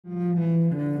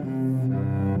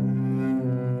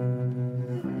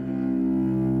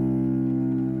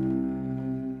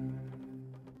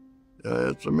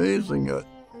it's amazing.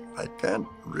 I can't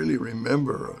really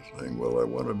remember saying, well, I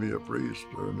want to be a priest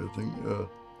or anything.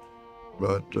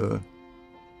 But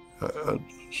at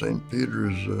St.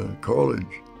 Peter's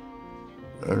College,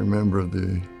 I remember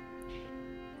the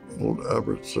old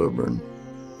Abbot Severn,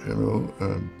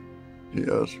 and he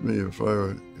asked me if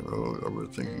I, ever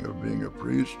thinking of being a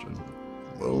priest, and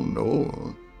well,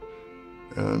 no.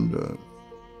 And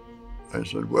I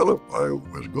said, well, if I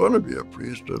was going to be a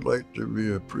priest, I'd like to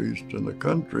be a priest in the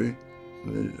country.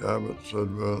 The abbot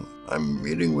said, well, I'm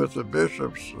meeting with the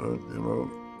bishops,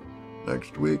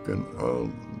 next week, and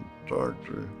I'll talk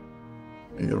to,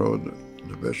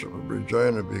 the Bishop of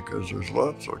Regina, because there's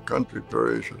lots of country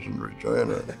parishes in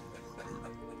Regina.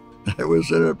 I was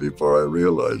in it before I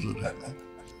realized it.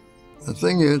 The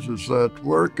thing is that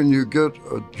where can you get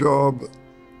a job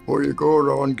where you go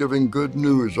around giving good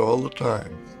news all the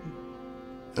time?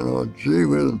 Gee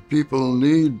whiz, people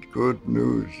need good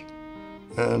news.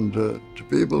 And to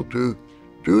be able to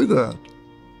do that,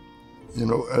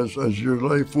 as your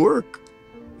life work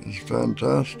is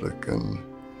fantastic. And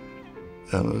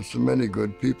there's so many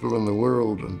good people in the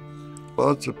world, and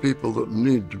lots of people that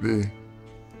need to be,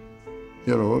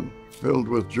 filled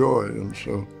with joy. And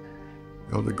so,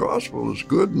 the gospel is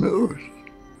good news.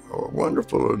 How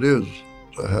wonderful it is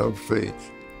to have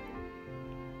faith.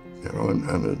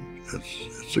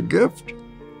 It's a gift.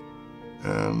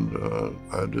 And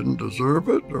I didn't deserve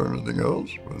it or anything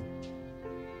else, but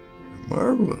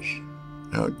marvelous.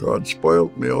 Now, God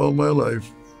spoiled me all my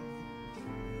life.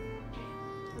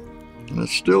 And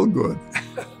it's still good.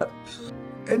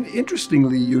 And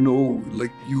interestingly,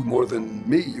 like you more than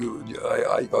me,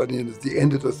 I got in at the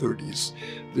end of the 30s,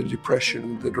 the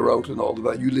Depression, the drought and all of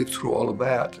that. You lived through all of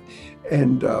that.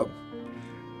 And,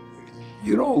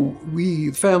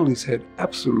 we families had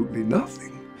absolutely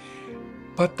nothing,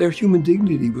 but their human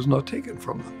dignity was not taken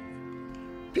from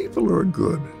them. People are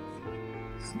good.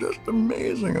 It's just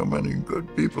amazing how many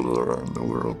good people there are in the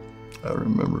world. I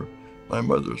remember my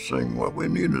mother saying, what we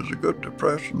need is a good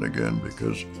depression again,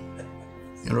 because,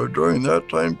 during that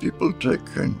time, people took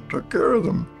care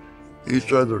of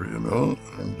each other, and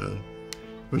it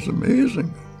was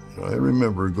amazing. I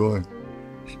remember going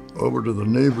over to the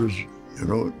neighbors,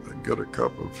 and get a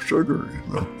cup of sugar,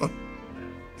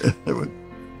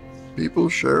 People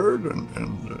shared, and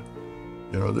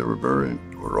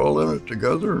we're all in it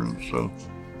together, and so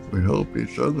we help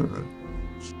each other.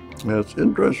 And it's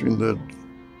interesting that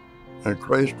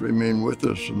Christ remained with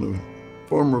us in the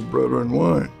form of bread and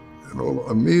wine,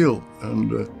 a meal.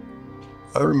 And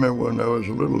I remember when I was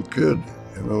a little kid,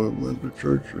 I went to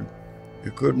church, and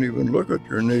you couldn't even look at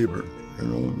your neighbor,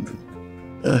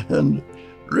 And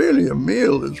really, a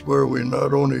meal is where we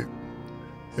not only,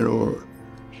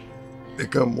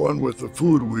 become one with the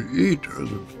food we eat,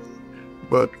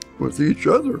 but with each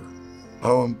other.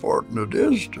 How important it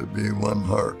is to be one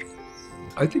heart.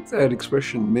 I think that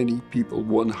expression, many people,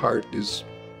 one heart, is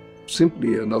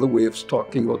simply another way of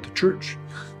talking about the church.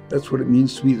 That's what it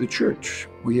means to be the church.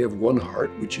 We have one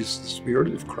heart, which is the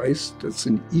Spirit of Christ that's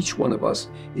in each one of us.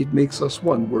 It makes us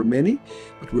one. We're many,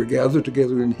 but we're gathered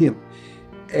together in Him.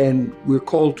 And we're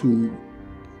called to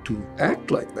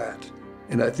act like that.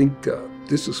 And I think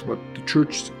this is what the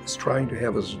church is trying to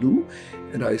have us do.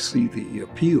 And I see the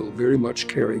appeal very much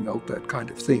carrying out that kind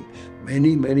of thing.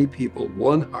 Many, many people,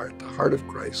 one heart, the heart of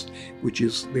Christ, which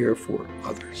is there for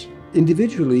others.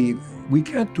 Individually, we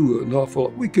can't do an awful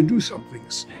lot. We can do some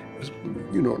things,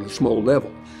 on a small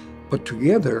level. But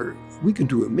together, we can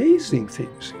do amazing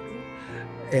things.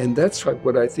 And that's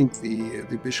what I think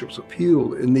the bishop's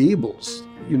appeal enables,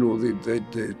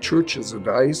 the churches, the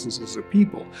dioceses, the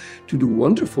people, to do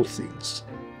wonderful things,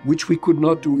 which we could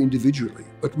not do individually,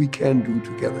 but we can do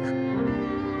together.